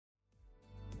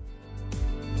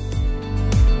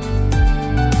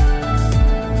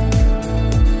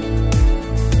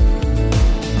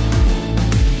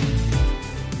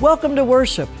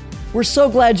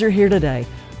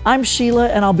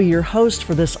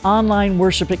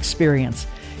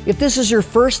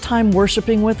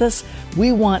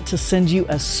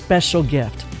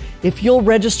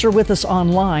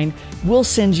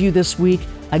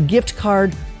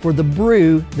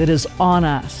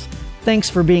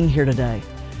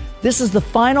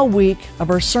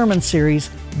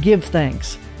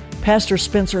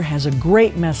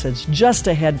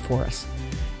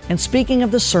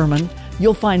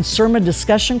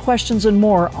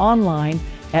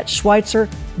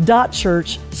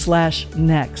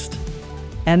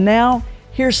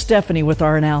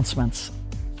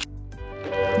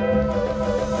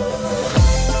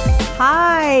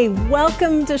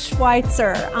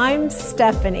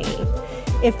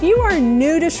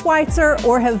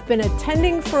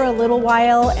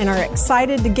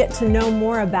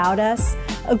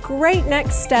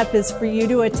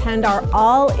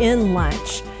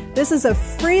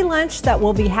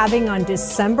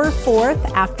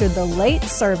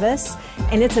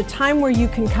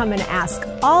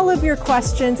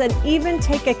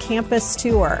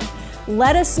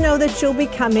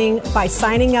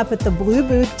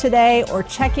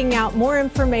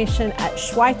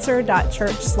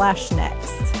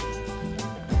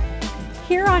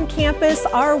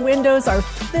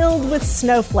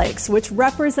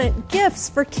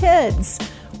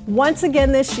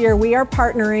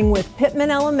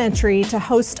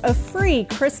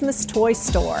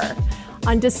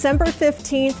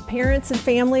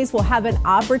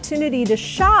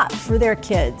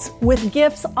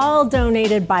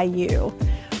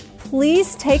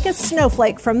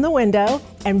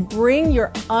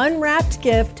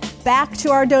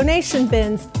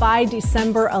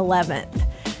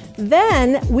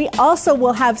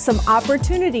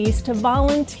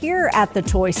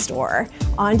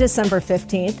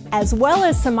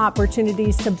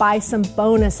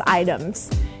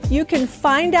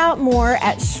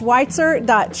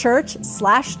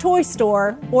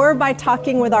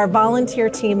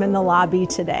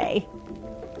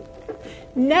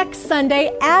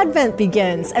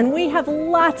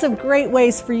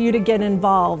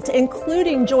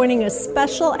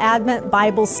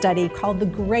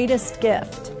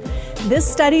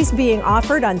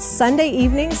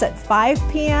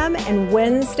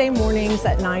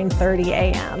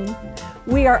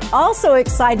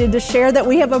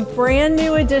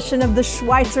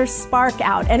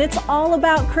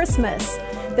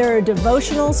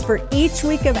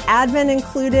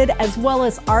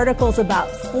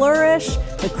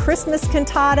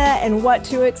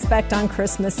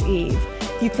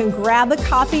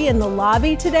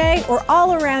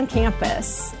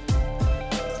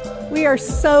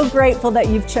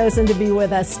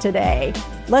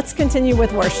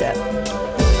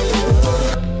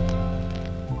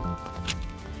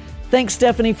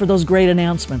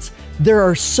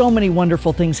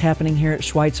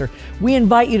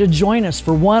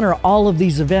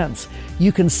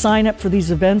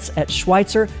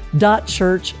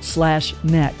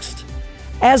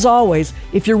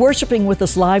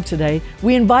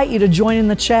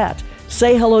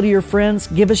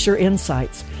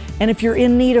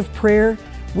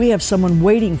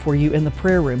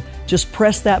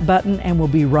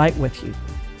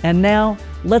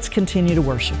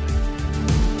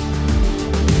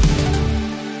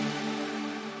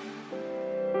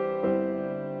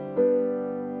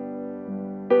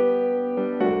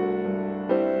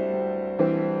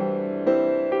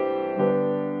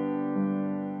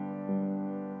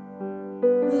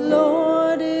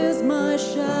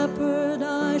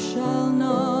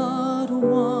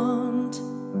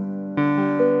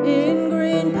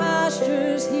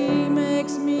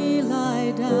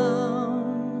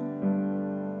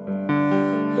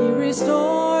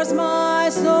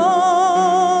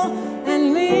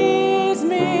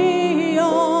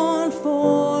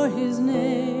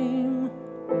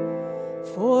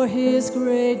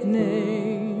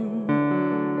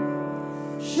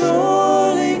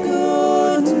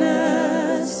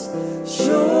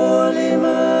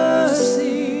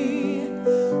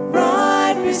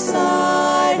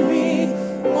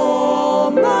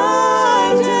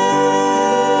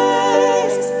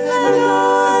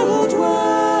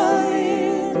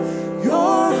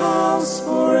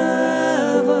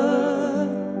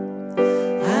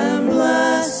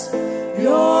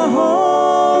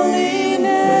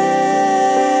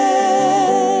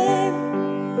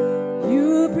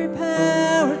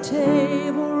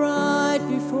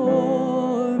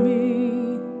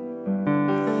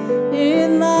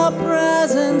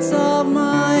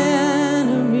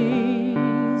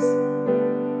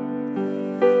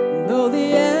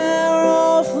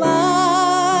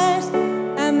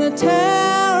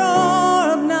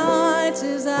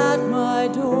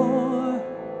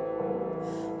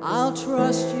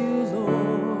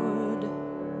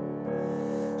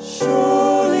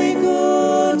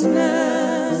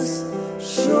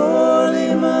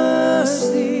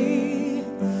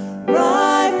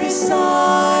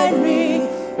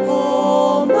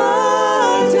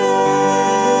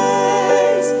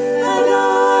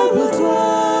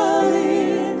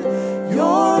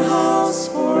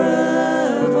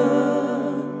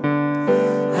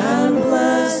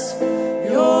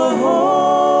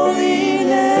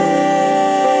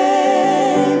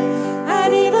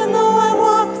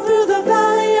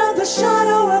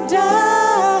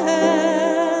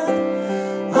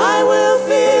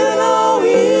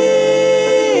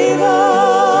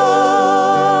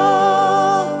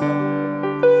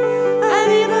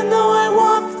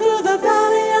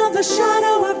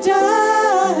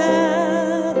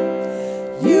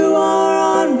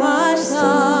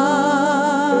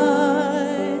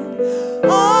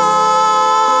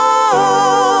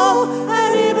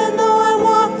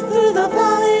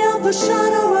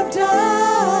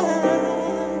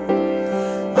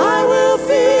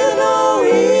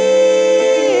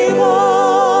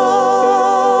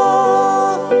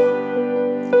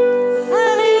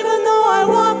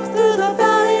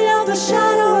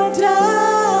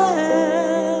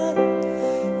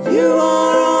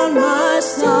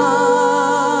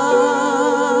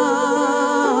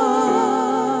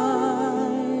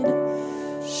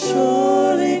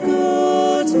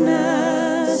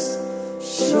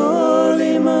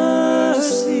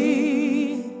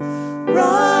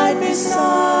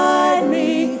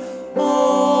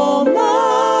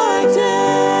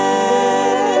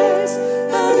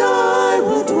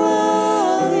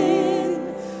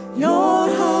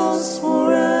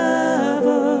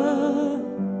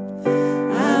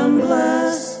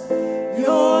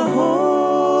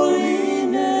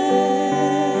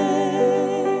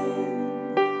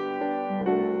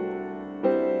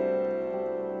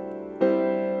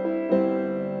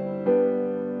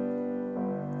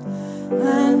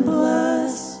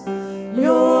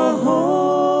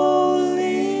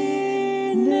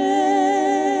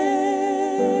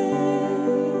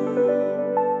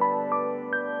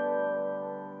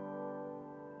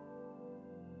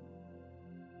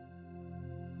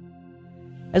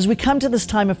As we come to this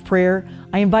time of prayer,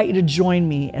 I invite you to join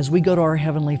me as we go to our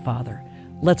Heavenly Father.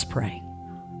 Let's pray.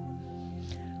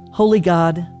 Holy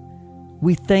God,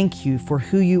 we thank you for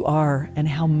who you are and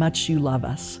how much you love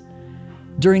us.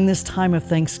 During this time of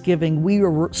Thanksgiving, we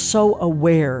are so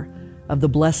aware of the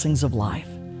blessings of life,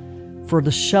 for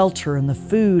the shelter and the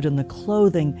food and the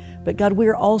clothing. But God, we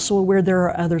are also aware there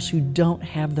are others who don't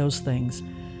have those things.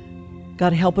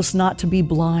 God, help us not to be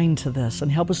blind to this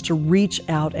and help us to reach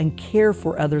out and care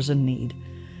for others in need.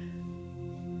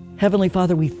 Heavenly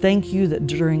Father, we thank you that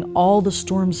during all the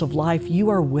storms of life, you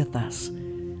are with us.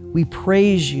 We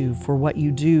praise you for what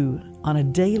you do on a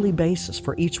daily basis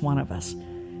for each one of us.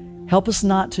 Help us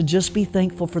not to just be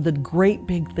thankful for the great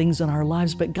big things in our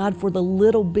lives, but God, for the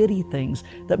little bitty things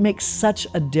that make such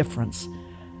a difference.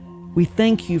 We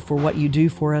thank you for what you do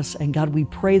for us, and God, we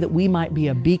pray that we might be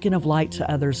a beacon of light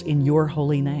to others in your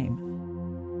holy name.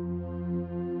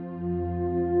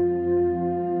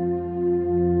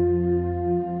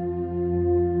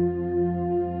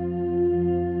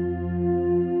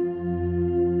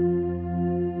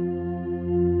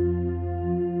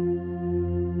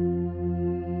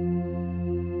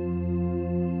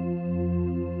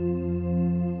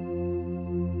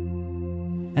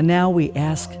 And now we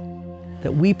ask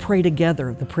that we pray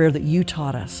together the prayer that you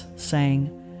taught us,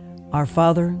 saying, Our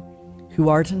Father, who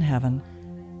art in heaven,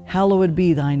 hallowed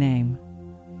be thy name.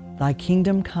 Thy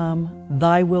kingdom come,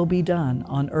 thy will be done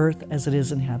on earth as it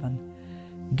is in heaven.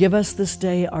 Give us this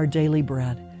day our daily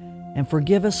bread, and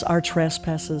forgive us our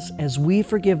trespasses as we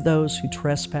forgive those who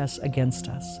trespass against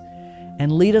us.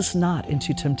 And lead us not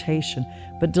into temptation,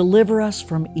 but deliver us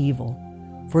from evil.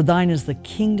 For thine is the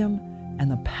kingdom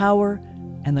and the power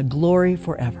and the glory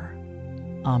forever.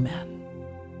 Amen.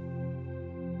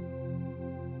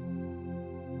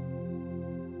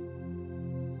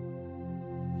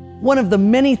 One of the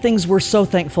many things we're so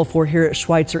thankful for here at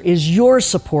Schweitzer is your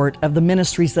support of the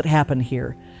ministries that happen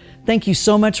here. Thank you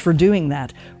so much for doing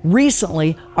that.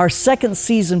 Recently, our second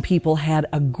season people had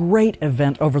a great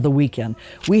event over the weekend.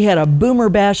 We had a Boomer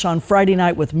Bash on Friday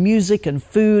night with music and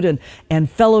food and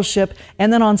fellowship.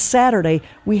 And then on Saturday,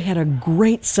 we had a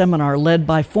great seminar led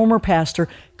by former pastor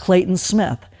Clayton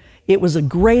Smith. It was a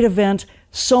great event.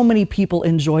 So many people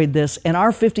enjoyed this, and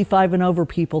our 55 and over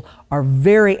people are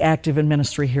very active in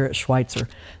ministry here at Schweitzer.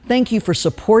 Thank you for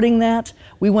supporting that.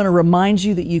 We want to remind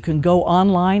you that you can go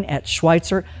online at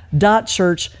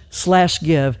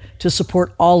schweitzer.church/give to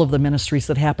support all of the ministries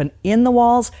that happen in the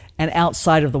walls and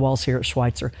outside of the walls here at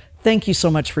Schweitzer. Thank you so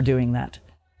much for doing that.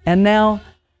 And now,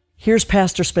 here's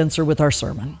Pastor Spencer with our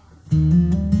sermon.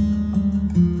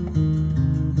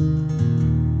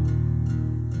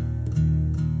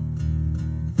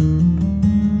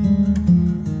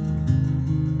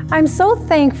 I'm so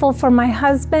thankful for my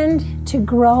husband to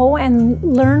grow and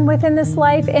learn within this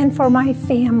life, and for my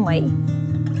family.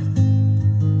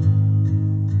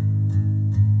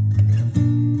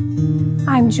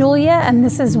 I'm Julia, and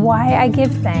this is why I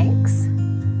give thanks.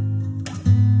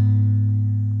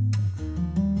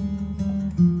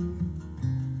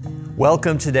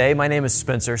 Welcome today. My name is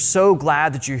Spencer. So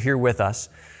glad that you're here with us.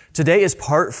 Today is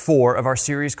part 4 of our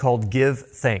series called Give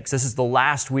Thanks. This is the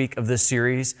last week of this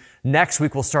series. Next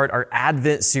week, we'll start our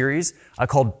Advent series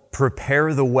called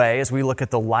Prepare the Way as we look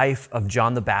at the life of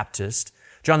John the Baptist.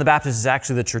 John the Baptist is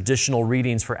actually the traditional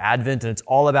readings for Advent, and it's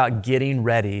all about getting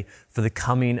ready for the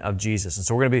coming of Jesus. And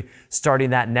so we're going to be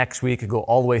starting that next week and go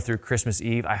all the way through Christmas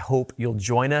Eve. I hope you'll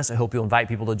join us. I hope you'll invite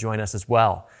people to join us as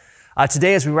well.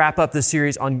 Today, as we wrap up this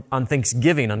series on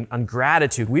Thanksgiving, on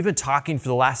gratitude, we've been talking for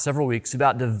the last several weeks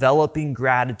about developing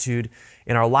gratitude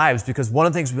in our lives, because one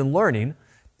of the things we've been learning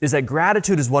is that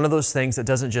gratitude is one of those things that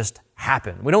doesn't just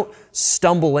happen. We don't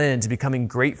stumble into becoming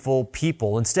grateful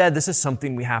people. Instead, this is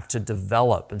something we have to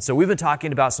develop. And so we've been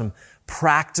talking about some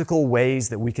practical ways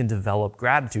that we can develop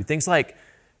gratitude. Things like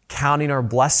counting our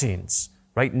blessings,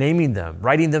 right? Naming them,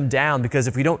 writing them down, because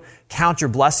if we don't count your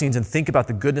blessings and think about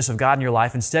the goodness of God in your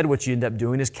life, instead what you end up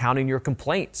doing is counting your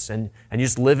complaints, and you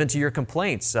just live into your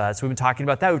complaints. So we've been talking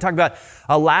about that. We talked about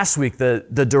last week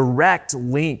the direct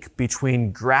link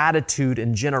between gratitude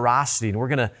and generosity, and we're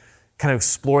going to kind of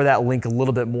explore that link a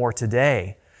little bit more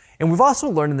today. And we've also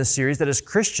learned in this series that as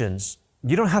Christians,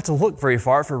 you don't have to look very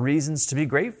far for reasons to be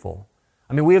grateful.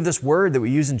 I mean, we have this word that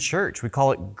we use in church. We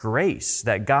call it grace,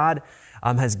 that God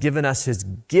has given us His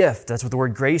gift. That's what the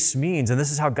word grace means. And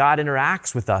this is how God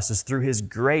interacts with us, is through His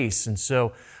grace. And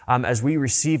so as we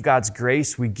receive God's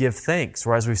grace, we give thanks.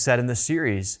 Or as we've said in this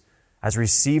series, as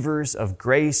receivers of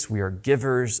grace, we are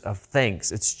givers of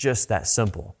thanks. It's just that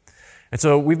simple. And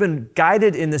so we've been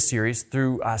guided in this series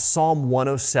through Psalm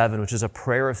 107, which is a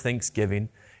prayer of thanksgiving.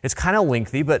 It's kind of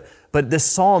lengthy, but this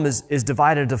psalm is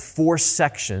divided into 4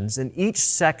 sections, and each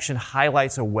section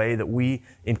highlights a way that we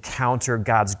encounter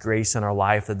God's grace in our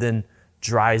life that then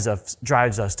drives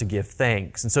us to give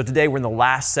thanks. And so today we're in the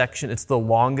last section. It's the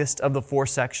longest of the 4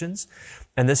 sections,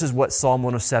 and this is what Psalm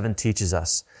 107 teaches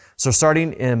us. So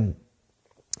starting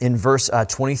in verse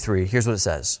 23, here's what it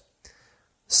says.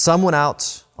 Some went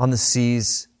out on the sea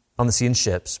in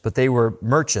ships, but they were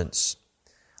merchants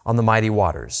on the mighty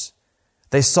waters.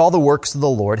 They saw the works of the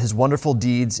Lord, his wonderful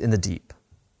deeds in the deep.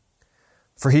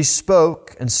 For he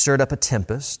spoke and stirred up a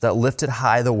tempest that lifted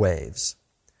high the waves.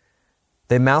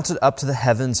 They mounted up to the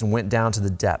heavens and went down to the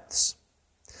depths.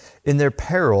 In their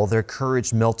peril, their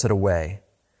courage melted away.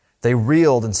 They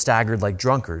reeled and staggered like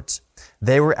drunkards.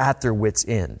 They were at their wits'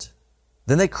 end.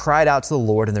 Then they cried out to the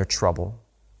Lord in their trouble,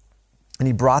 and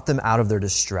he brought them out of their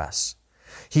distress.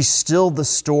 He stilled the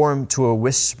storm to a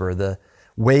whisper. The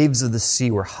waves of the sea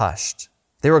were hushed.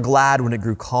 They were glad when it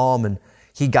grew calm, and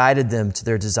he guided them to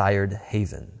their desired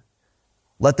haven.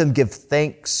 Let them give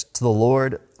thanks to the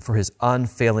Lord for his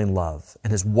unfailing love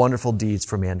and his wonderful deeds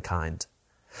for mankind.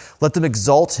 Let them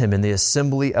exalt him in the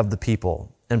assembly of the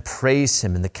people and praise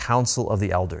him in the council of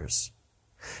the elders.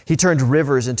 He turned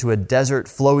rivers into a desert,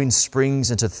 flowing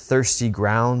springs into thirsty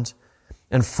ground,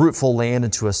 and fruitful land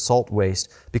into a salt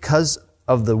waste because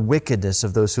of the wickedness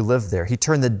of those who live there. He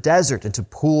turned the desert into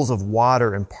pools of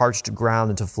water and parched ground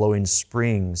into flowing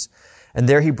springs. And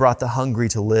there he brought the hungry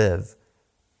to live.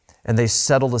 And they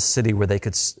settled a city where they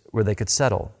could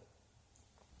settle.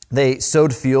 They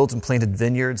sowed fields and planted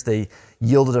vineyards. They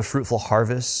yielded a fruitful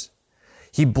harvest.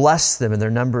 He blessed them, and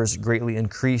their numbers greatly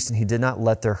increased, and he did not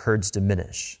let their herds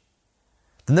diminish.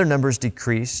 Then their numbers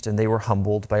decreased, and they were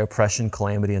humbled by oppression,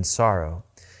 calamity, and sorrow.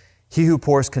 He who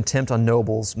pours contempt on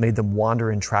nobles made them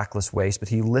wander in trackless waste, but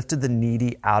he lifted the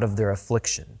needy out of their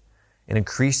affliction and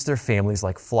increased their families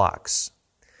like flocks.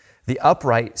 The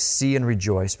upright see and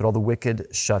rejoice, but all the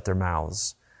wicked shut their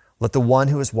mouths. Let the one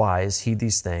who is wise heed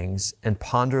these things and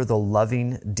ponder the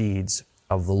loving deeds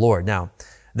of the Lord. Now,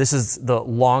 this is the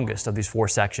longest of these 4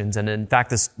 sections. And in fact,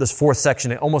 this 4th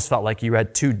section, it almost felt like you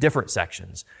read 2 different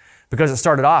sections, because it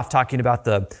started off talking about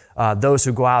those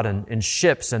who go out in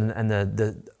ships and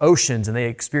the oceans, and they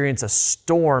experience a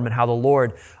storm, and how the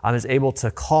Lord is able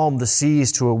to calm the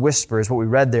seas to a whisper, is what we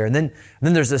read there. And then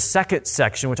there's this second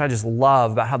section, which I just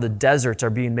love, about how the deserts are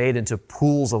being made into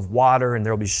pools of water, and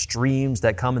there will be streams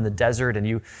that come in the desert, and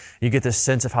you get this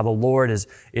sense of how the Lord is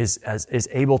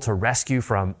able to rescue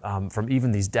from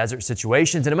even these desert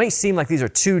situations. And it might seem like these are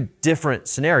 2 different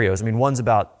scenarios. I mean, one's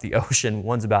about the ocean,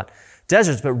 one's about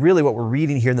deserts, but really what we're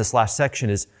reading here in this last section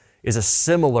is a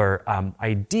similar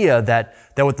idea that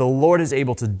what the Lord is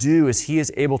able to do is he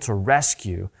is able to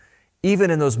rescue,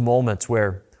 even in those moments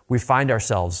where we find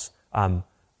ourselves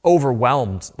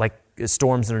overwhelmed, like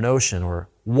storms in an ocean, or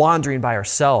wandering by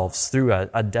ourselves through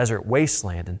a desert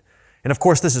wasteland. And of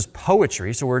course, this is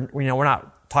poetry, so we're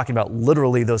not talking about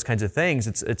literally those kinds of things.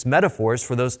 It's metaphors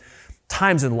for those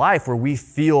times in life where we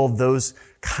feel those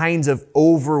kinds of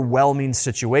overwhelming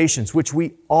situations, which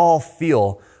we all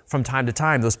feel from time to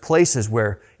time, those places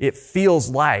where it feels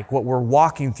like what we're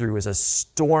walking through is a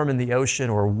storm in the ocean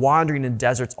or wandering in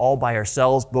deserts all by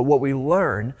ourselves. But what we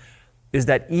learn is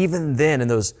that even then, in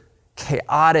those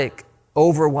chaotic,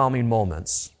 overwhelming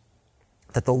moments,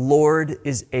 that the Lord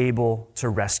is able to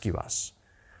rescue us,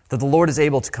 that the Lord is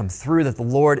able to come through, that the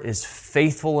Lord is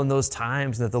faithful in those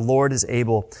times, that the Lord is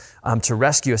able to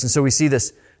rescue us. And so we see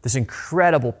this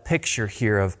incredible picture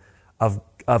here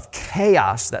of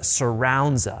chaos that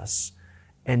surrounds us,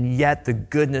 and yet the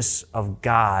goodness of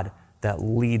God that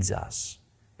leads us.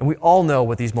 And we all know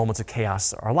what these moments of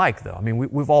chaos are like, though. I mean,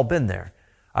 we've all been there.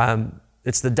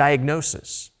 It's the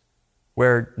diagnosis,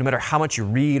 where no matter how much you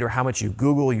read or how much you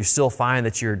Google, you still find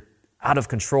that you're out of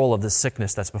control of the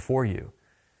sickness that's before you.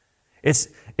 It's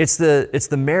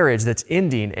the marriage that's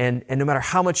ending, and no matter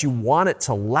how much you want it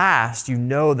to last, you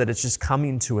know that it's just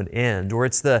coming to an end. Or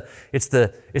it's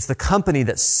the company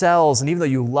that sells, and even though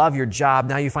you love your job,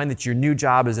 now you find that your new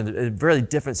job is in a very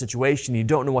different situation. You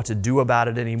don't know what to do about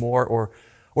it anymore. Or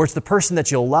it's the person that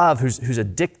you'll love who's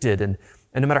addicted, and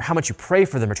no matter how much you pray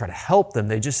for them or try to help them,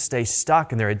 they just stay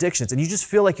stuck in their addictions, and you just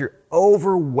feel like you're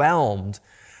overwhelmed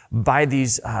by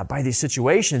these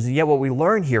situations. And yet what we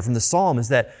learn here from the Psalm is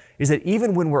that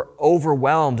even when we're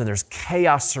overwhelmed and there's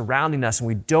chaos surrounding us and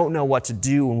we don't know what to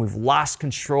do and we've lost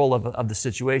control of the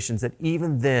situations, that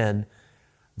even then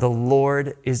the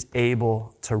Lord is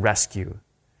able to rescue.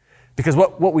 Because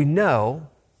what we know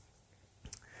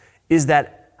is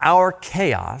that our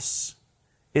chaos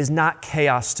is not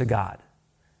chaos to God.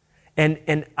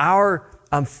 And our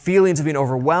feelings of being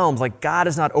overwhelmed, like God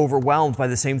is not overwhelmed by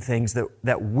the same things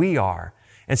that we are.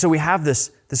 And so we have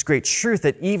this great truth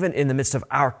that even in the midst of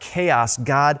our chaos,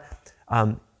 God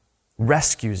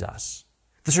rescues us.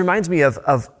 This reminds me of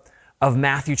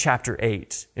Matthew chapter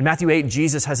 8. In Matthew 8,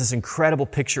 Jesus has this incredible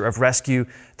picture of rescue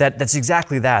that's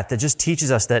exactly that just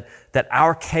teaches us that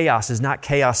our chaos is not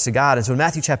chaos to God. And so in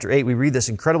Matthew chapter 8, we read this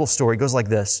incredible story. It goes like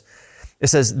this. It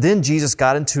says, "Then Jesus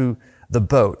got into the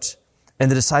boat, and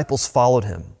the disciples followed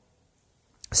him.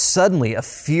 Suddenly, a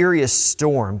furious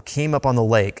storm came up on the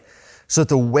lake, so that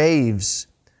the waves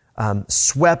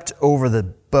swept over the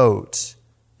boat,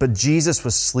 but Jesus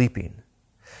was sleeping.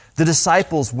 The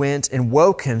disciples went and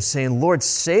woke him, saying, 'Lord,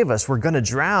 save us, we're going to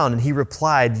drown.' And he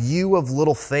replied, 'You of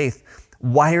little faith,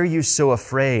 why are you so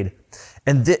afraid?'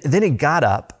 And then he got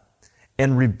up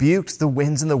and rebuked the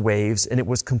winds and the waves, and it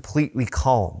was completely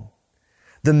calm.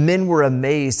 The men were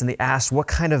amazed, and they asked, 'What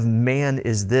kind of man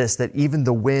is this that even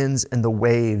the winds and the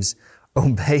waves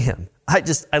obey him?'"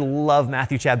 I love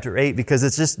Matthew chapter 8 because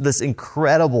it's just this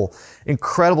incredible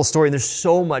story. And there's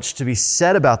so much to be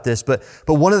said about this. But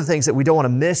one of the things that we don't want to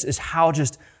miss is how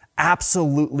just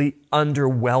absolutely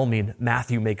underwhelming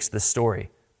Matthew makes this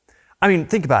story. I mean,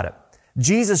 think about it.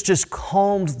 Jesus just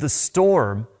calmed the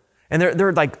storm, and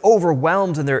they're like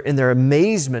overwhelmed in their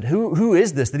amazement. Who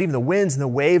is this that even the winds and the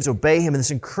waves obey him? And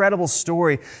this incredible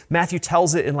story, Matthew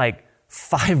tells it in like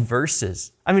 5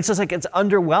 verses. I mean, it's just like, it's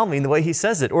underwhelming the way he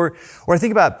says it. Or I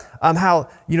think about how,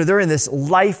 they're in this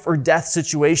life or death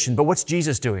situation, but what's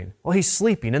Jesus doing? Well, he's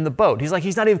sleeping in the boat. He's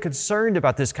not even concerned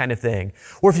about this kind of thing.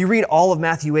 Or if you read all of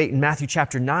Matthew 8 and Matthew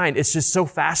chapter 9, it's just so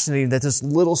fascinating that this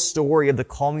little story of the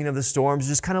calming of the storms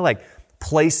is just kind of like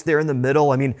placed there in the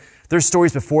middle. I mean, there's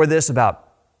stories before this about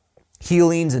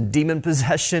healings and demon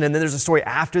possession. And then there's a story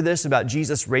after this about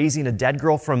Jesus raising a dead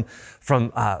girl from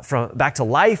back to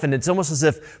life. And it's almost as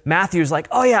if Matthew's like,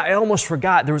 oh yeah, I almost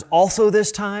forgot. There was also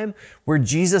this time where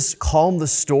Jesus calmed the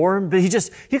storm, but he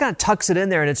kind of tucks it in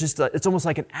there. And it's almost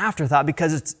like an afterthought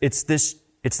because it's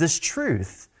this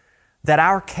truth that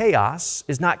our chaos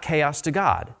is not chaos to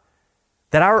God.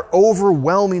 That our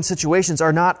overwhelming situations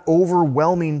are not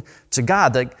overwhelming to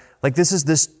God. Like this is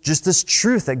this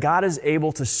truth that God is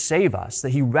able to save us, that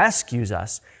he rescues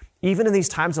us, even in these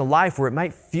times of life where it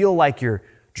might feel like you're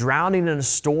drowning in a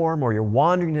storm or you're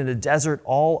wandering in a desert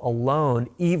all alone.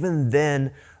 Even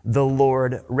then, the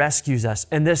Lord rescues us.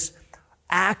 And this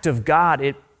act of God,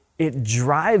 it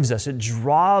drives us, it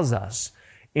draws us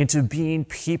into being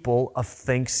people of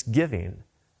thanksgiving.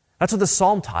 That's what the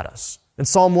Psalm taught us. In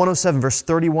Psalm 107, verse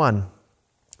 31,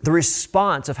 the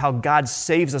response of how God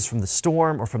saves us from the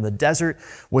storm or from the desert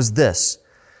was this: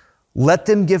 "Let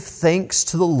them give thanks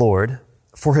to the Lord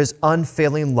for his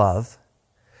unfailing love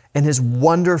and his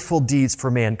wonderful deeds for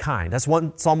mankind." That's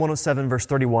Psalm 107, verse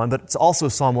 31, but it's also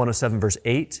Psalm 107, verse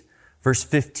 8, verse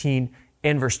 15,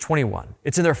 and verse 21.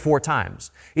 It's in there 4 times.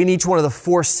 In each one of the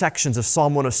 4 sections of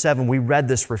Psalm 107, we read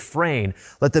this refrain: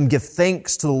 "Let them give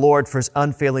thanks to the Lord for his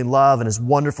unfailing love and his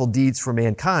wonderful deeds for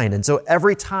mankind." And so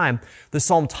every time the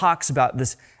Psalm talks about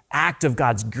this act of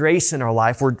God's grace in our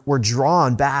life, we're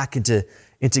drawn back into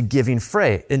giving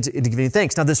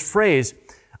thanks. Now this phrase,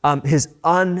 his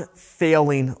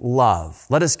unfailing love,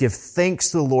 let us give thanks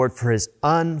to the Lord for his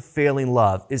unfailing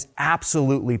love, is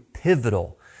absolutely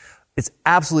pivotal. It's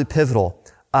absolutely pivotal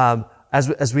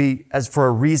as for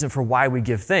a reason for why we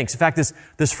give thanks. In fact,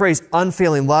 this phrase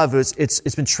 "unfailing love"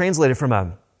 it's been translated from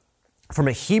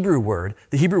a Hebrew word.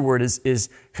 The Hebrew word is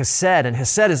chesed, and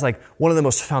chesed is like one of the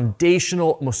most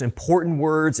foundational, most important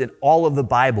words in all of the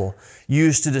Bible,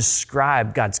 used to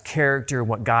describe God's character and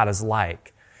what God is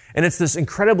like. And it's this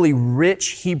incredibly rich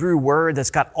Hebrew word that's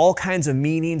got all kinds of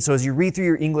meanings. So as you read through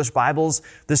your English Bibles,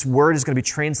 this word is going to be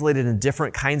translated in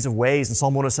different kinds of ways. In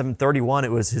Psalm 107:31,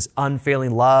 it was his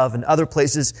unfailing love. In other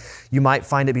places, you might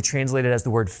find it be translated as the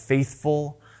word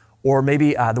faithful, or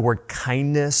maybe the word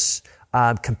kindness,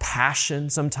 compassion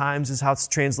sometimes is how it's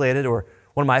translated. Or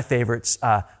one of my favorites,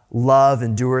 love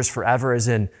endures forever, as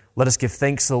in, let us give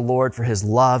thanks to the Lord for his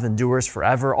love endures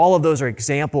forever. All of those are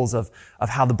examples of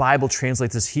how the Bible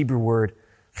translates this Hebrew word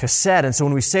chesed. And so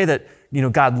when we say that,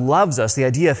 God loves us, the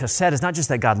idea of chesed is not just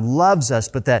that God loves us,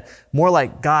 but that more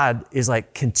like God is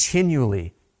like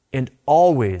continually and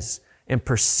always and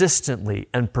persistently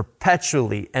and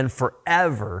perpetually and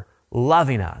forever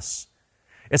loving us.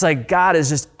 It's like God is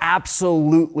just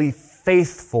absolutely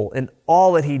faithful in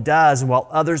all that he does. And while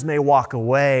others may walk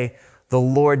away, the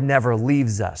Lord never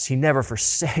leaves us. He never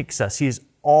forsakes us. He is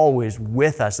always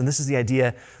with us. And this is the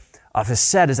idea of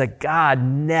chesed, is that God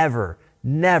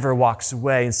never walks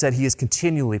away. Instead, he is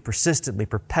continually, persistently,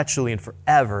 perpetually, and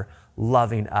forever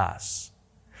loving us.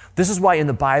 This is why in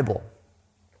the Bible,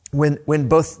 when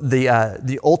both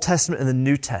the Old Testament and the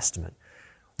New Testament,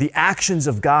 the actions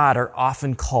of God are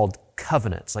often called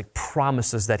covenants, like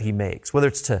promises that he makes, whether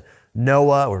it's to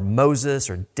Noah or Moses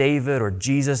or David or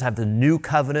Jesus have the new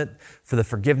covenant for the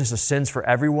forgiveness of sins for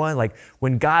everyone. Like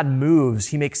when God moves,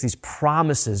 he makes these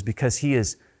promises because he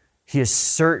is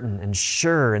certain and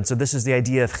sure. And so this is the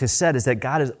idea of chesed, is that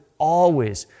God is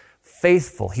always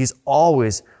faithful. He's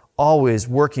always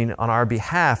working on our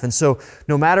behalf. And so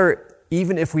no matter,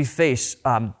 even if we face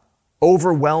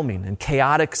overwhelming and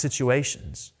chaotic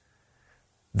situations,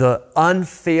 the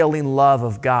unfailing love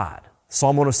of God,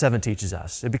 Psalm 107 teaches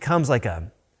us, it becomes like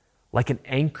an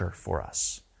anchor for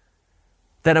us.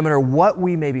 That no matter what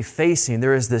we may be facing,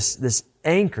 there is this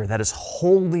anchor that is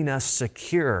holding us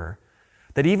secure.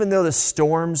 That even though the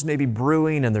storms may be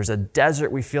brewing and there's a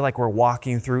desert we feel like we're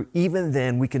walking through, even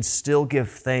then we can still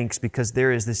give thanks because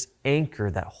there is this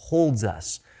anchor that holds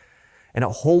us. And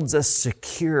it holds us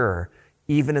secure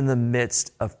even in the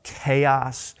midst of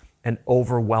chaos and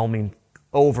overwhelming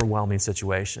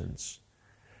situations.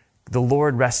 The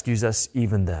Lord rescues us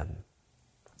even then.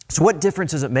 So what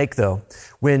difference does it make, though,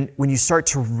 when you start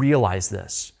to realize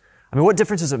this? I mean, what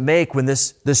difference does it make when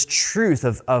this truth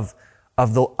of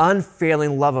the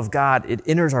unfailing love of God, it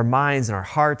enters our minds and our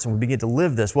hearts and we begin to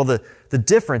live this? Well, the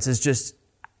difference is just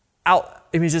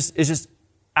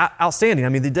outstanding. I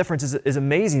mean, the difference is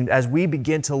amazing as we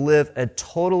begin to live a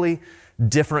totally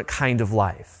different kind of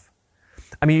life.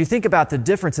 I mean, you think about the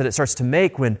difference that it starts to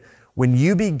make when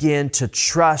you begin to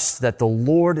trust that the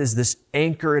Lord is this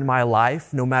anchor in my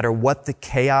life, no matter what the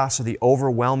chaos or the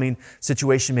overwhelming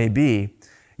situation may be,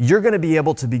 you're going to be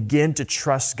able to begin to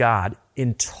trust God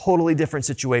in totally different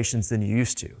situations than you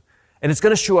used to. And it's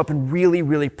going to show up in really,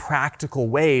 really practical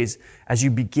ways as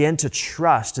you begin to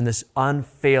trust in this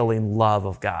unfailing love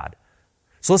of God.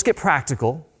 So let's get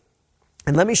practical,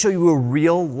 and let me show you a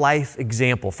real life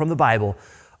example from the Bible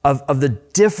of the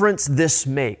difference this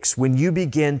makes when you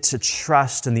begin to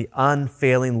trust in the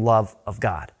unfailing love of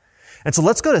God. And so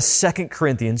let's go to 2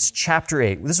 Corinthians chapter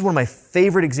 8. This is one of my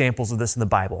favorite examples of this in the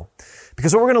Bible,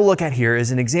 because what we're going to look at here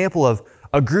is an example of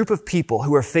a group of people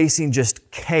who are facing just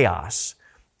chaos,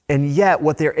 and yet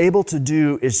what they're able to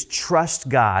do is trust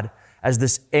God as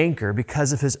this anchor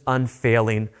because of his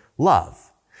unfailing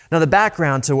love. Now, the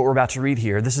background to what we're about to read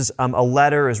here, this is a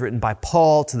letter is written by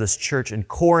Paul to this church in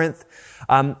Corinth.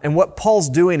 And what Paul's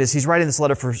doing is he's writing this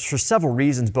letter for several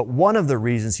reasons, but one of the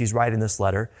reasons he's writing this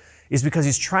letter is because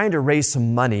he's trying to raise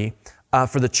some money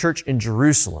for the church in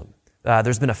Jerusalem.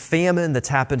 There's been a famine that's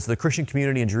happened, so the Christian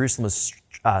community in Jerusalem is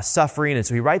suffering, and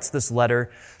so he writes this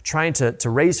letter trying to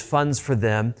raise funds for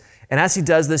them. And as he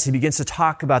does this, he begins to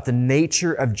talk about the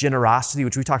nature of generosity,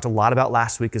 which we talked a lot about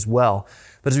last week as well.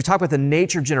 But as we talk about the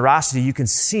nature of generosity, you can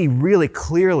see really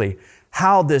clearly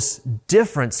how this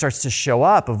difference starts to show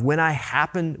up of when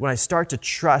I start to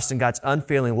trust in God's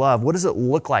unfailing love, what does it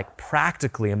look like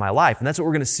practically in my life? And that's what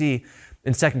we're going to see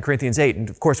in 2 Corinthians 8. And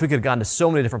of course, we could have gone to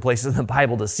so many different places in the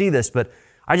Bible to see this, but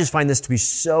I just find this to be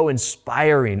so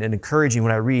inspiring and encouraging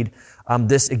when I read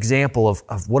this example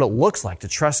of what it looks like to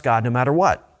trust God no matter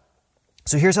what.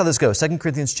 So here's how this goes. 2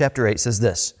 Corinthians chapter 8 says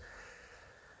this,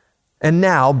 "And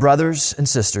now, brothers and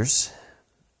sisters,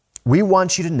 we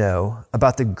want you to know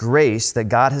about the grace that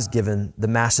God has given the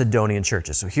Macedonian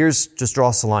churches." So just draw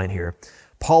us a line here.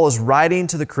 Paul is writing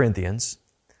to the Corinthians,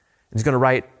 and he's going to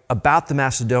write about the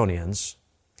Macedonians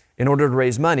in order to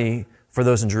raise money for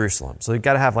those in Jerusalem. So you've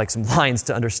got to have like some lines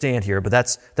to understand here, but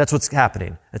that's what's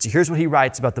happening. And so here's what he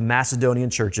writes about the Macedonian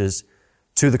churches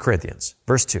to the Corinthians.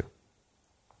 Verse 2.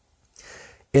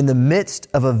 "In the midst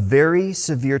of a very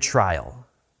severe trial,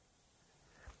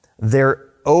 their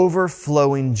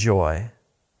overflowing joy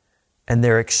and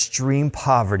their extreme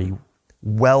poverty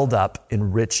welled up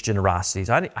in rich generosity."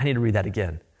 So I need to read that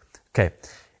again. Okay.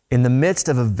 "In the midst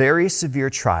of a very severe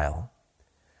trial,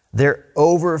 their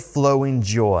overflowing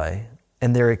joy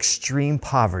and their extreme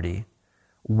poverty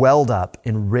welled up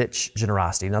in rich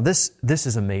generosity." Now this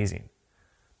is amazing,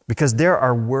 because there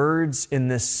are words in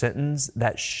this sentence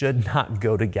that should not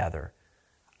go together.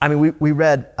 I mean, we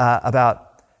read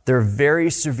about their very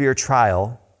severe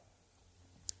trial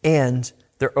and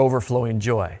their overflowing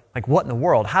joy. Like, what in the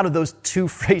world? How do those two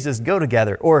phrases go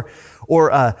together? Or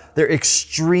their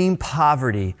extreme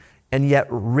poverty and yet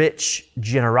rich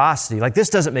generosity. Like, this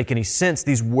doesn't make any sense,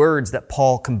 these words that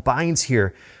Paul combines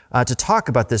here to talk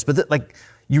about this. But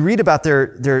you read about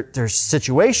their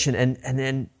situation and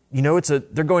then, you know,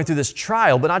 they're going through this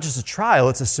trial, but not just a trial,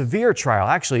 it's a severe trial.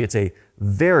 Actually, it's a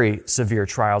very severe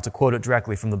trial, to quote it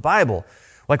directly from the Bible.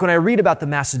 Like, when I read about the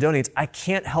Macedonians, I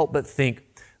can't help but think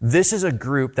this is a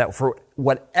group that for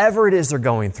whatever it is they're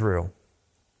going through,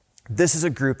 this is a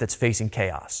group that's facing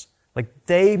chaos. Like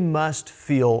they must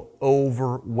feel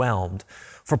overwhelmed.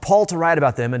 For Paul to write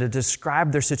about them and to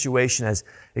describe their situation as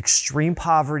extreme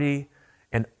poverty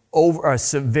and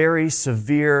very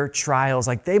severe trials,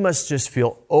 like they must just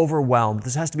feel overwhelmed.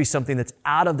 This has to be something that's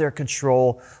out of their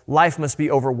control. Life must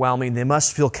be overwhelming. They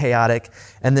must feel chaotic.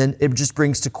 And then it just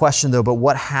brings to question though, but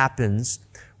what happens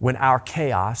when our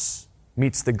chaos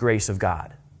meets the grace of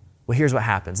God? Well, here's what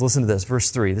happens. Listen to this,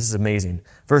 verse 3. This is amazing.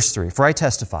 Verse 3, for I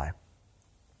testify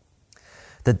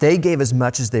that they gave as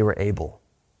much as they were able,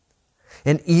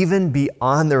 and even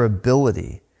beyond their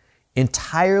ability,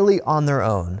 entirely on their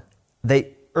own,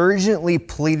 they urgently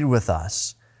pleaded with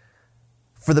us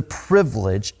for the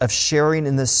privilege of sharing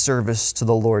in this service to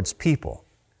the Lord's people.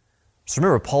 So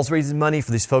remember, Paul's raising money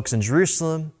for these folks in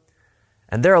Jerusalem,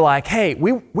 and they're like, hey,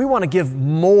 we want to give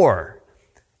more.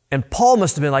 And Paul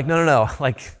must have been like, no,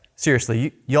 like,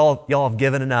 seriously, y'all have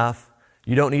given enough.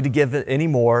 You don't need to give it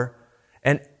anymore.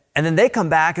 And then they come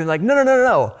back and like,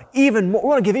 no, even more. We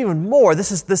want to give even more.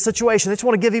 This is the situation. They just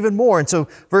want to give even more. And so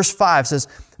verse 5 says,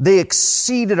 they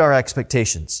exceeded our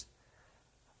expectations.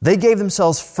 They gave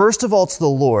themselves first of all to the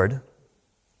Lord,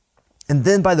 and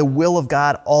then by the will of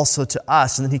God also to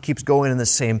us. And then he keeps going in the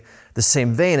same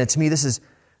vein. And to me, this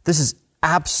is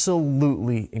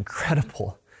absolutely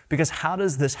incredible, because how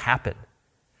does this happen?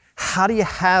 How do you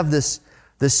have this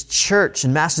church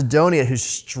in Macedonia who's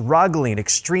struggling,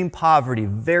 extreme poverty,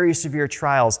 very severe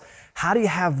trials? How do you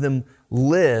have them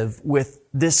live with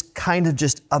this kind of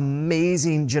just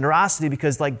amazing generosity?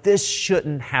 Because like this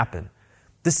shouldn't happen.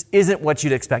 This isn't what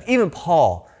you'd expect. Even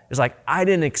Paul is like, I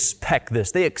didn't expect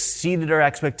this. They exceeded our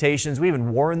expectations. We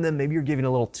even warned them, maybe you're giving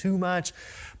a little too much,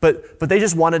 but they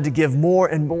just wanted to give more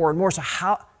and more and more. So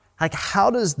how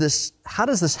does this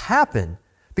happen?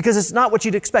 Because it's not what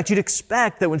you'd expect. You'd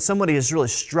expect that when somebody is really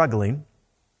struggling,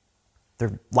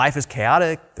 their life is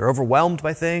chaotic, they're overwhelmed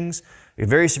by things, they have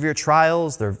very severe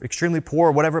trials, they're extremely poor,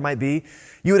 whatever it might be,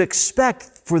 you would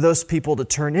expect for those people to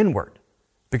turn inward,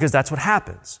 because that's what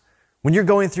happens. When you're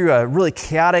going through a really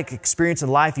chaotic experience in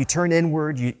life, you turn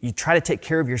inward, you try to take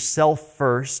care of yourself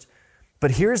first.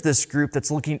 But here's this group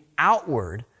that's looking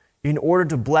outward in order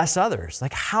to bless others.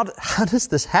 Like, how does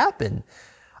this happen?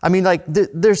 I mean, like,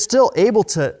 they're still able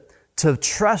to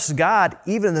trust God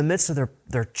even in the midst of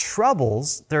their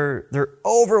troubles, their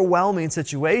overwhelming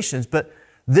situations. But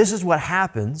this is what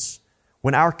happens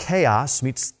when our chaos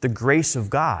meets the grace of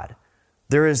God.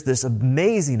 There is this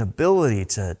amazing ability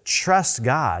to trust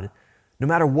God no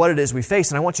matter what it is we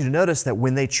face. And I want you to notice that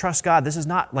when they trust God, this is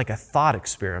not like a thought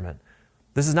experiment.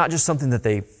 This is not just something that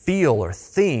they feel or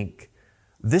think.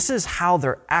 This is how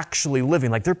they're actually living.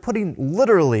 Like, they're putting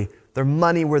literally their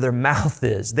money where their mouth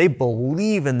is. They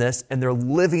believe in this, and they're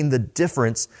living the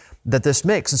difference that this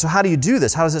makes. And so how do you do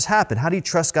this? How does this happen? How do you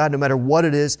trust God no matter what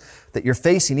it is that you're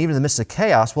facing, even in the midst of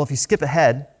chaos? Well, if you skip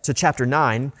ahead to chapter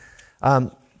 9,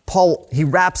 Paul, he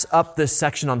wraps up this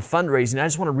section on fundraising. I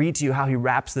just want to read to you how he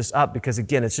wraps this up, because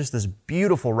again, it's just this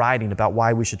beautiful writing about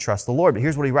why we should trust the Lord. But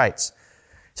here's what he writes.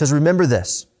 He says, remember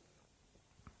this,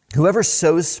 whoever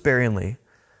sows sparingly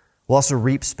will also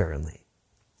reap sparingly.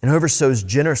 And whoever sows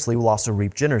generously will also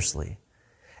reap generously.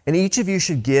 And each of you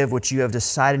should give what you have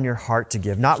decided in your heart to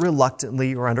give, not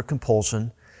reluctantly or under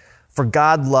compulsion, for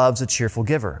God loves a cheerful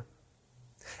giver.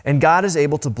 And God is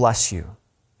able to bless you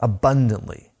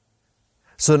abundantly.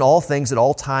 So in all things, at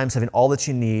all times, having all that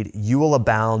you need, you will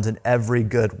abound in every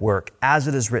good work. As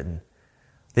it is written,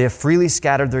 they have freely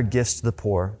scattered their gifts to the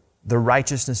poor. Their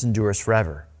righteousness endures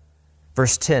forever.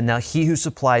 Verse 10, now he who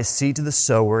supplies seed to the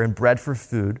sower and bread for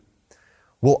food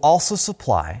will also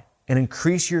supply and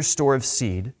increase your store of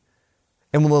seed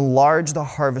and will enlarge the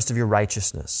harvest of your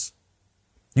righteousness.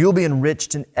 You will be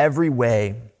enriched in every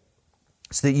way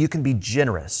so that you can be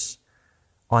generous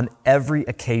on every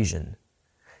occasion.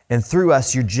 And through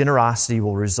us, your generosity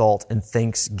will result in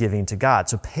thanksgiving to God.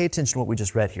 So pay attention to what we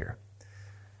just read here.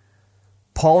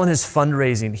 Paul in his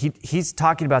fundraising, he's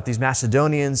talking about these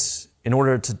Macedonians in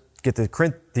order to get the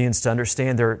Corinthians to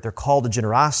understand their call to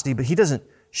generosity, but he doesn't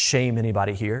shame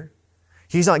anybody here.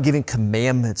 He's not giving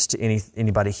commandments to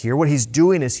anybody here. What he's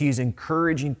doing is he's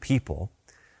encouraging people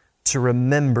to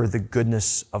remember the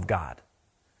goodness of God.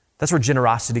 That's where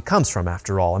generosity comes from,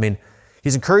 after all. I mean,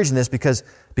 he's encouraging this because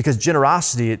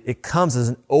generosity, it comes as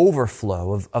an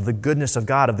overflow of the goodness of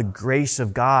God, of the grace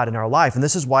of God in our life. And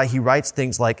this is why he writes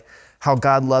things like how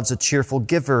God loves a cheerful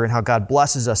giver and how God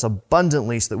blesses us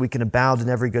abundantly so that we can abound in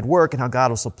every good work, and how God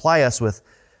will supply us with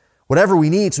whatever we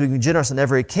need so we can be generous on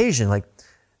every occasion. Like,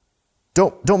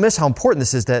 don't miss how important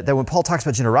this is, that when Paul talks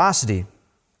about generosity,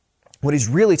 what he's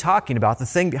really talking about, the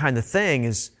thing behind the thing,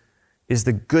 is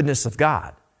the goodness of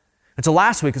God. And so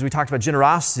last week, as we talked about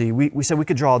generosity, we said we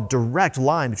could draw a direct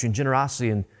line between generosity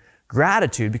and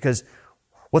gratitude, because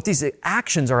what these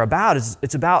actions are about is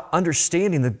it's about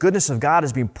understanding the goodness of God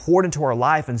is being poured into our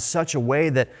life in such a way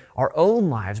that our own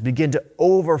lives begin to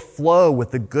overflow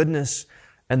with the goodness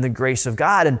and the grace of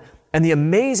God. And the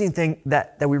amazing thing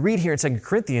that we read here in 2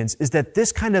 Corinthians is that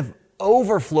this kind of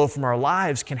overflow from our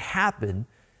lives can happen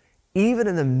even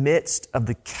in the midst of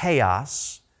the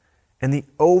chaos and the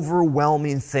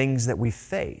overwhelming things that we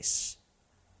face.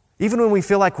 Even when we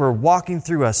feel like we're walking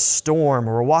through a storm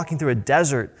or we're walking through a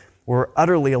desert, we're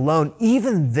utterly alone,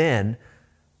 even then,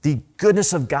 the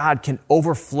goodness of God can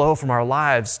overflow from our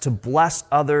lives to bless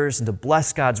others and to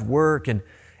bless God's work and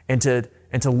to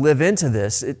live into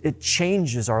this. It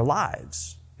changes our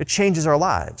lives. It changes our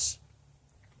lives.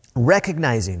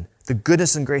 Recognizing the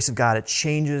goodness and grace of God, it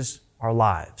changes our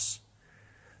lives.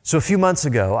 So a few months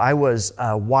ago, I was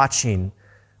watching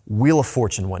Wheel of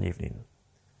Fortune one evening.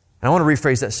 And I want to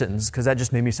rephrase that sentence because that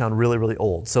just made me sound really, really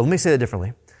old. So let me say that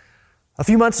differently. A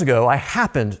few months ago, I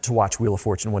happened to watch Wheel of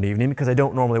Fortune one evening because I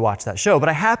don't normally watch that show, but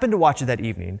I happened to watch it that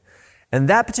evening. And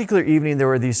that particular evening, there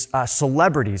were these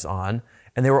celebrities on,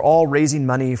 and they were all raising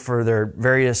money for their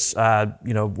various,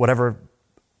 whatever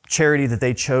charity that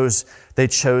they chose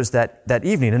that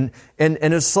evening. And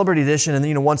it was Celebrity Edition,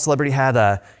 and one celebrity had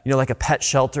like a pet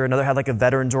shelter, another had like a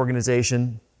veterans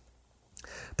organization.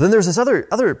 But then there was this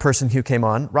other person who came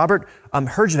on, Robert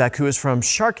Herjavec, who is from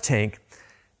Shark Tank,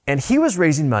 and he was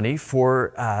raising money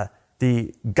for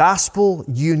the Gospel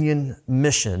Union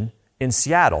Mission in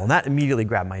Seattle. And that immediately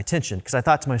grabbed my attention because I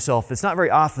thought to myself, it's not very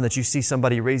often that you see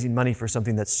somebody raising money for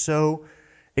something that's so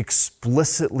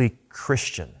explicitly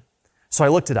Christian. So I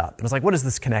looked it up and I was like, what is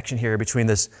this connection here between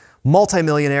this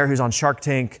multimillionaire who's on Shark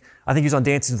Tank? I think he's on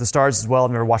Dancing with the Stars as well.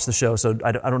 I've never watched the show, so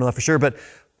I don't know that for sure. But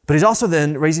he's also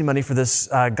then raising money for this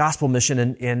gospel mission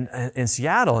in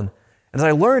Seattle. And as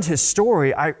I learned his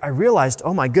story, I realized,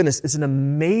 oh my goodness, it's an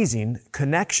amazing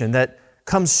connection that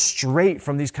comes straight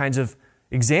from these kinds of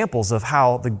examples of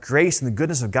how the grace and the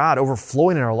goodness of God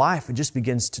overflowing in our life, it just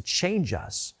begins to change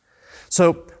us.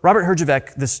 So Robert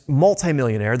Herjavec, this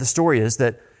multimillionaire, the story is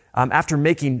that after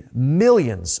making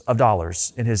millions of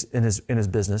dollars in his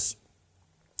business,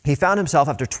 he found himself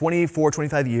after 24,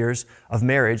 25 years of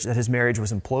marriage that his marriage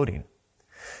was imploding.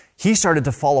 He started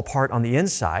to fall apart on the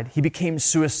inside. He became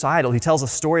suicidal. He tells a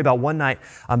story about one night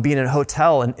being in a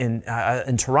hotel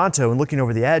in Toronto and looking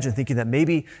over the edge and thinking that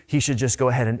maybe he should just go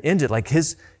ahead and end it. Like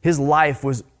his life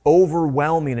was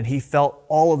overwhelming and he felt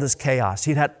all of this chaos.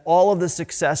 He'd had all of this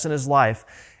success in his life,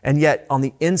 and yet on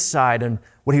the inside and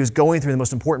what he was going through in the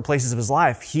most important places of his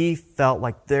life, he felt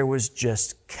like there was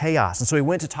just chaos. And so he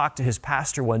went to talk to his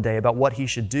pastor one day about what he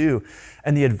should do.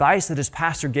 And the advice that his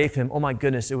pastor gave him, oh my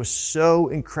goodness, it was so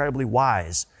incredibly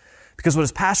wise. Because what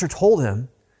his pastor told him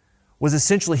was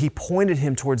essentially he pointed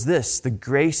him towards this, the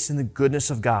grace and the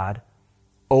goodness of God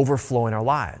overflowing our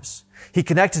lives. He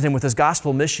connected him with his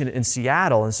gospel mission in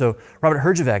Seattle. And so Robert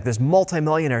Herjavec, this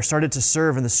multimillionaire, started to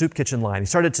serve in the soup kitchen line. He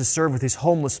started to serve with these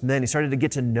homeless men. He started to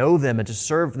get to know them and to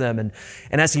serve them. And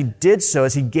as he did so,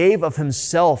 as he gave of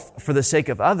himself for the sake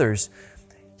of others,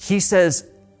 he says,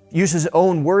 use his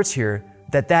own words here,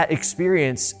 that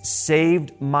experience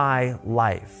saved my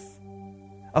life.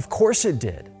 Of course it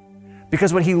did.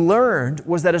 Because what he learned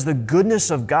was that as the goodness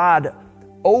of God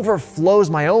overflows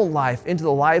my own life into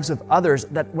the lives of others,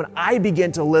 that when I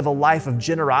begin to live a life of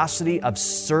generosity, of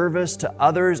service to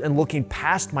others and looking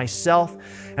past myself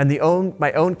and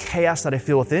my own chaos that I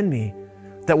feel within me,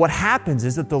 that what happens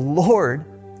is that the Lord,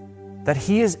 that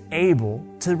He is able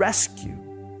to rescue,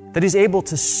 that He's able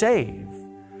to save.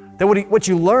 That what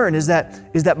you learn is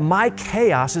that my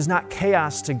chaos is not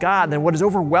chaos to God. Then what is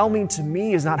overwhelming to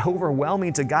me is not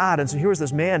overwhelming to God. And so here was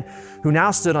this man who now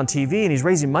stood on TV and he's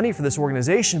raising money for this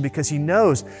organization because he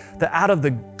knows that out of the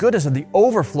goodness of the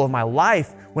overflow of my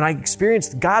life, when I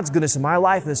experience God's goodness in my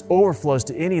life and this overflows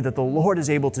to any, that the Lord is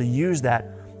able to use that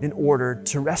in order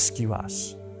to rescue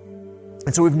us.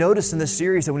 And so we've noticed in this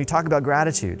series that when you talk about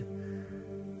gratitude,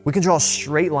 we can draw a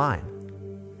straight line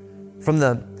from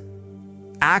the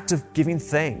act of giving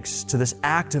thanks to this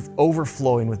act of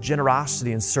overflowing with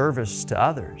generosity and service to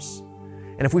others.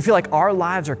 And if we feel like our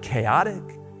lives are chaotic,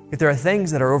 if there are things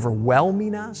that are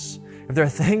overwhelming us, if there are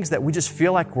things that we just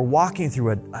feel like we're walking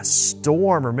through a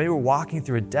storm, or maybe we're walking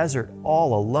through a desert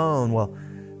all alone, well,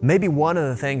 maybe one of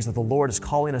the things that the Lord is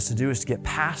calling us to do is to get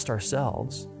past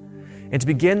ourselves and to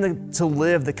begin to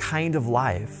live the kind of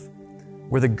life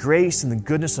where the grace and the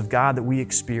goodness of God that we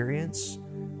experience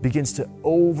begins to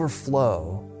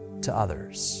overflow to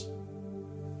others.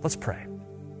 Let's pray.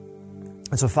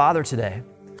 And so, Father, today,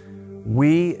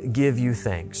 we give you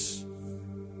thanks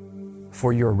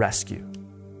for your rescue.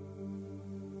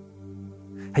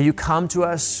 Hey, you come to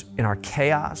us in our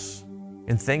chaos,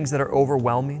 in things that are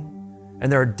overwhelming.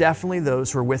 And there are definitely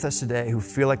those who are with us today who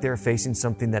feel like they're facing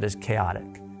something that is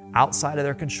chaotic, outside of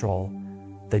their control.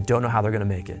 They don't know how they're going to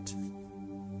make it.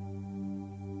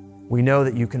 We know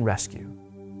that you can rescue.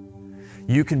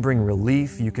 You can bring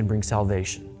relief. You can bring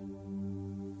salvation.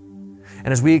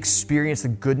 And as we experience the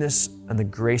goodness and the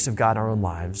grace of God in our own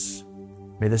lives,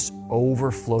 may this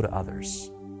overflow to others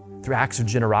through acts of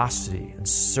generosity and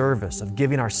service, of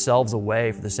giving ourselves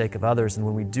away for the sake of others. And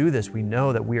when we do this, we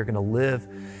know that we are going to live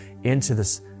into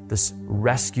this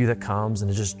rescue that comes, and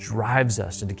it just drives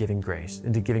us into giving grace,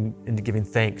 into giving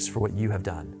thanks for what you have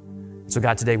done. So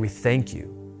God, today we thank you.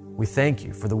 We thank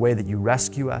you for the way that you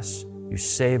rescue us, you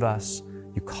save us,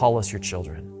 you call us your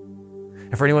children.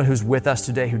 And for anyone who's with us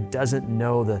today who doesn't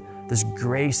know this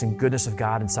grace and goodness of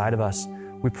God inside of us,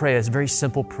 we pray a very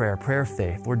simple prayer of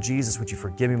faith. Lord Jesus, would you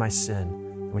forgive me my sin?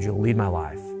 And would you lead my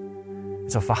life? And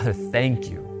so, Father, thank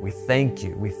you. We thank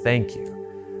you. We thank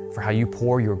you for how you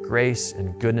pour your grace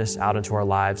and goodness out into our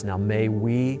lives. Now may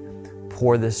we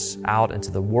pour this out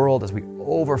into the world as we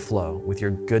overflow with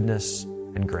your goodness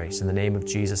and grace. In the name of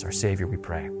Jesus, our Savior, we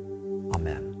pray.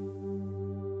 Amen.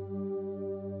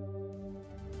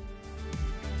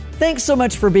 Thanks so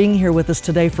much for being here with us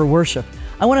today for worship.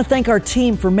 I want to thank our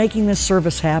team for making this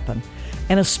service happen,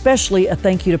 and especially a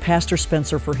thank you to Pastor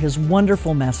Spencer for his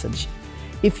wonderful message.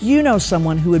 If you know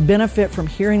someone who would benefit from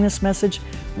hearing this message,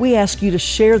 we ask you to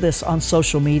share this on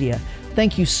social media.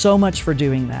 Thank you so much for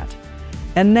doing that.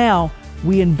 And now,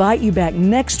 we invite you back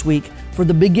next week for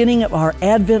the beginning of our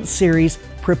Advent series,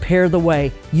 Prepare the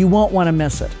Way. You won't want to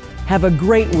miss it. Have a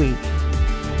great week.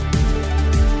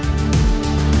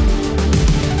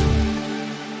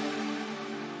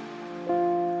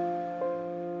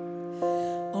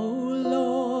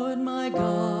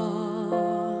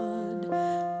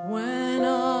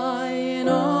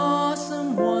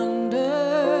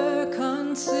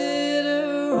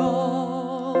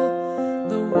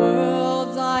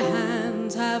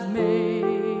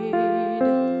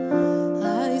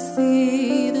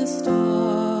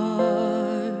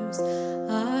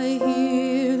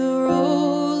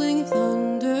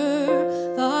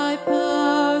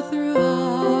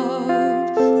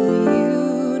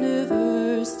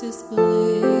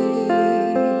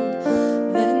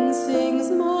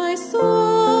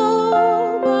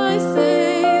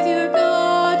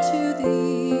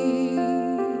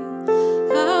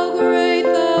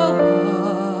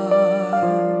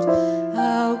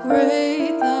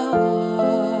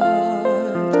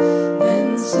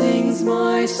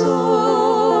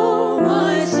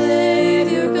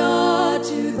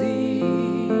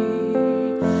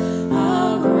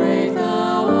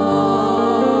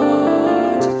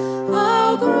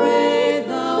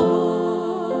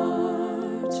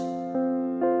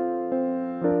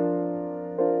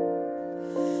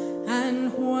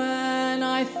 And when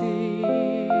I think